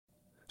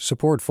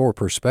Support for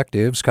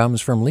Perspectives comes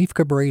from Leif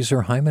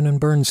Cabraser, Hyman and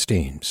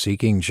Bernstein,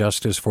 seeking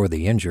justice for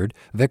the injured,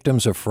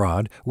 victims of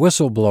fraud,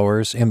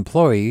 whistleblowers,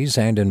 employees,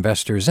 and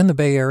investors in the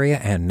Bay Area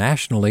and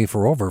nationally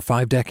for over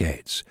 5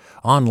 decades.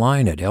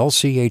 Online at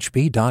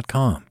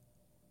lchb.com.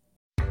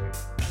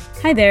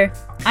 Hi there,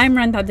 I'm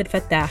Rand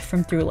Abdelfattah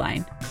from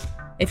Throughline.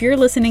 If you're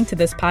listening to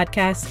this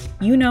podcast,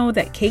 you know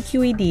that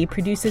KQED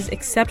produces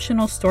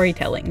exceptional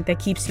storytelling that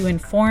keeps you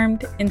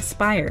informed,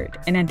 inspired,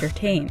 and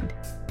entertained.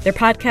 Their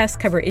podcasts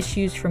cover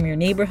issues from your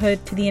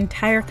neighborhood to the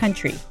entire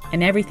country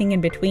and everything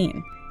in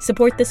between.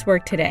 Support this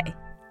work today.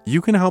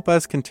 You can help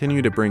us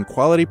continue to bring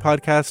quality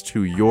podcasts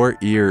to your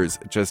ears.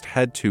 Just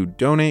head to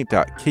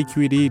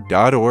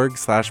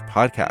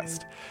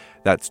donate.kqed.org/podcast.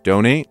 That's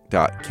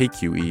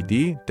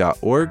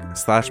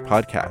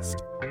donate.kqed.org/podcast.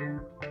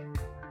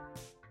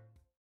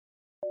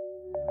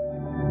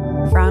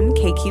 From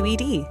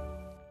KQED.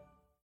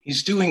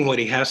 He's doing what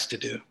he has to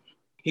do.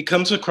 He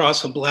comes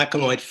across a black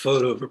and white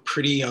photo of a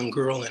pretty young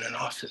girl in an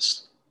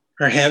office.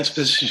 Her hands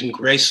positioned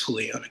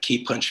gracefully on a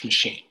key punch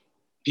machine.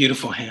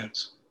 Beautiful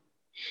hands.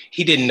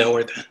 He didn't know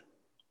her then.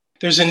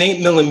 There's an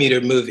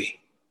 8mm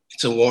movie.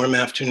 It's a warm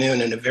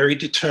afternoon and a very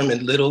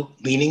determined little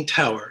leaning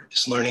tower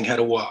is learning how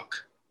to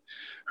walk.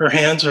 Her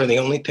hands are the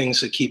only things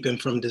that keep him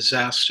from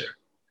disaster.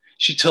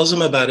 She tells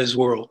him about his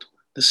world,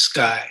 the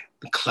sky,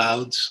 the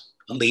clouds,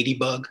 a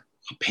ladybug,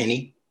 a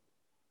penny.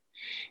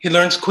 He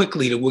learns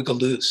quickly to wiggle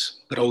loose,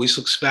 but always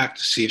looks back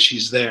to see if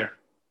she's there.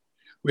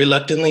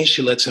 Reluctantly,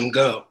 she lets him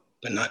go,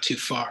 but not too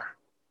far.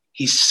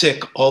 He's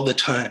sick all the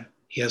time.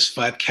 He has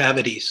 5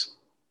 cavities.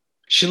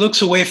 She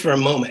looks away for a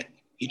moment.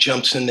 He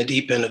jumps in the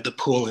deep end of the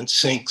pool and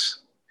sinks.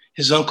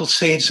 His uncle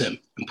saves him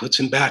and puts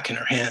him back in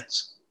her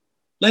hands.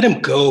 Let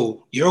him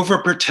go. You're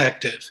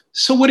overprotective.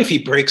 So what if he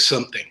breaks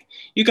something?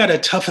 You got to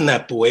toughen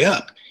that boy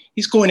up.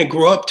 He's going to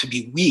grow up to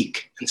be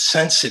weak and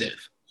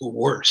sensitive, or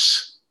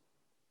worse.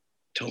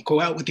 Don't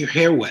go out with your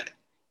hair wet.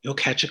 You'll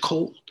catch a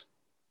cold.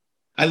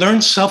 I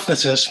learned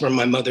selflessness from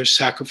my mother's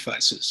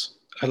sacrifices.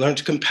 I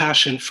learned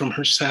compassion from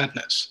her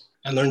sadness.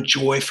 I learned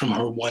joy from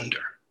her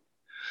wonder.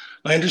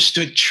 I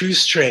understood true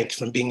strength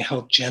from being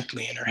held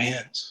gently in her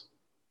hands.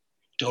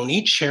 Don't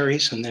eat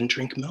cherries and then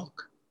drink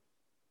milk.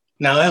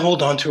 Now I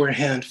hold on to her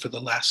hand for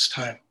the last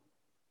time.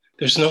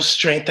 There's no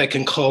strength I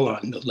can call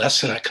on, no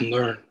lesson I can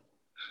learn.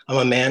 I'm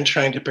a man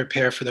trying to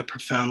prepare for the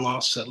profound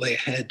loss that lay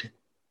ahead.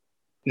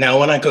 Now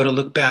when I go to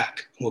look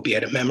back, we'll be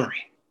at a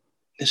memory.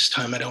 This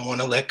time I don't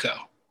want to let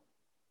go.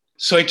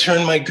 So I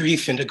turn my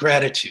grief into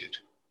gratitude.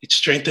 It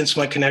strengthens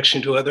my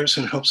connection to others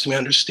and helps me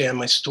understand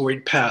my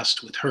storied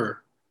past with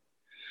her.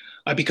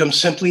 I become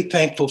simply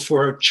thankful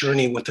for our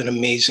journey with an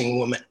amazing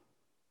woman.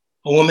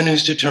 A woman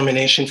whose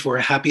determination for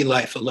a happy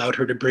life allowed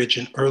her to bridge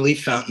an early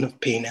fountain of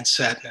pain and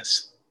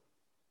sadness.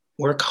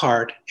 Work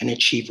hard and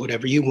achieve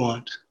whatever you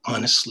want,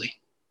 honestly.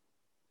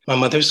 My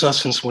mother's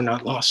lessons were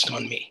not lost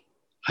on me.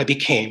 I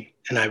became,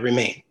 and I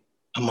remain,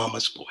 a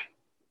mama's boy.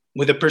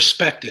 With a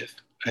perspective,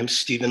 I'm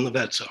Stephen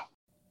Lovezzo.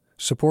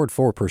 Support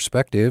for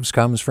Perspectives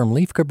comes from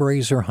Leif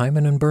Cabraser,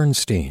 Hyman and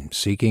Bernstein,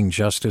 seeking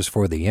justice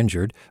for the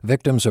injured,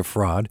 victims of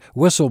fraud,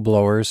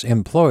 whistleblowers,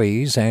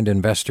 employees, and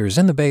investors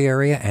in the Bay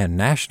Area and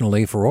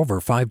nationally for over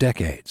 5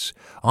 decades.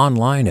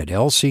 Online at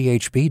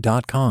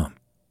lchb.com.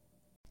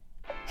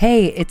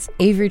 Hey, it's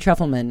Avery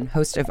Trufelman,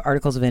 host of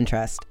Articles of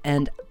Interest,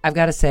 and I've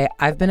got to say,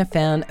 I've been a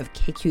fan of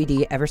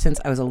KQED ever since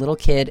I was a little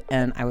kid,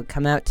 and I would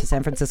come out to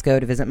San Francisco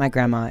to visit my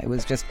grandma. It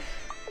was just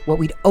what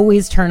we'd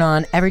always turn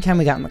on every time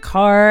we got in the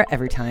car,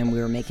 every time we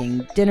were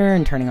making dinner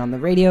and turning on the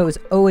radio. It was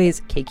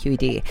always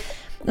KQED.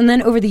 And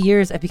then over the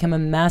years, I've become a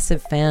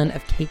massive fan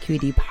of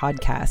KQED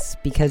podcasts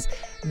because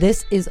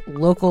this is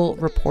local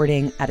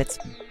reporting at its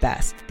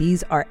best.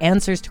 These are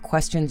answers to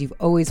questions you've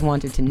always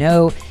wanted to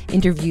know,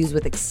 interviews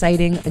with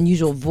exciting,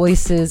 unusual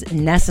voices,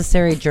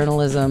 necessary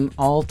journalism,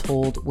 all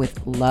told with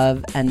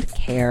love and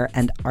care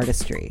and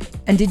artistry.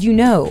 And did you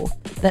know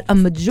that a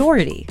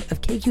majority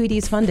of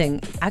KQED's funding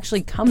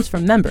actually comes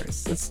from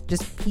members? It's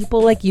just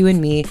people like you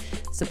and me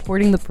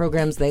supporting the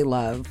programs they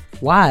love,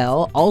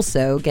 while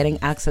also getting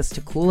access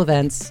to cool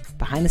events,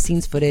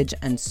 behind-the-scenes footage,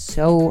 and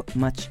so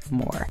much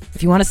more.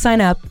 If you want to sign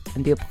up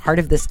and be a part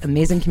of this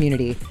amazing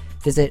community,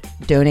 visit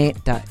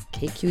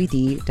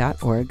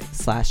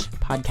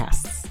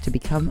donate.kqed.org/podcasts to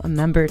become a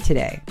member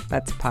today.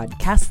 That's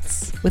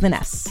podcasts with an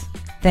S.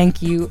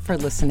 Thank you for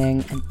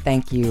listening, and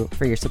thank you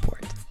for your support.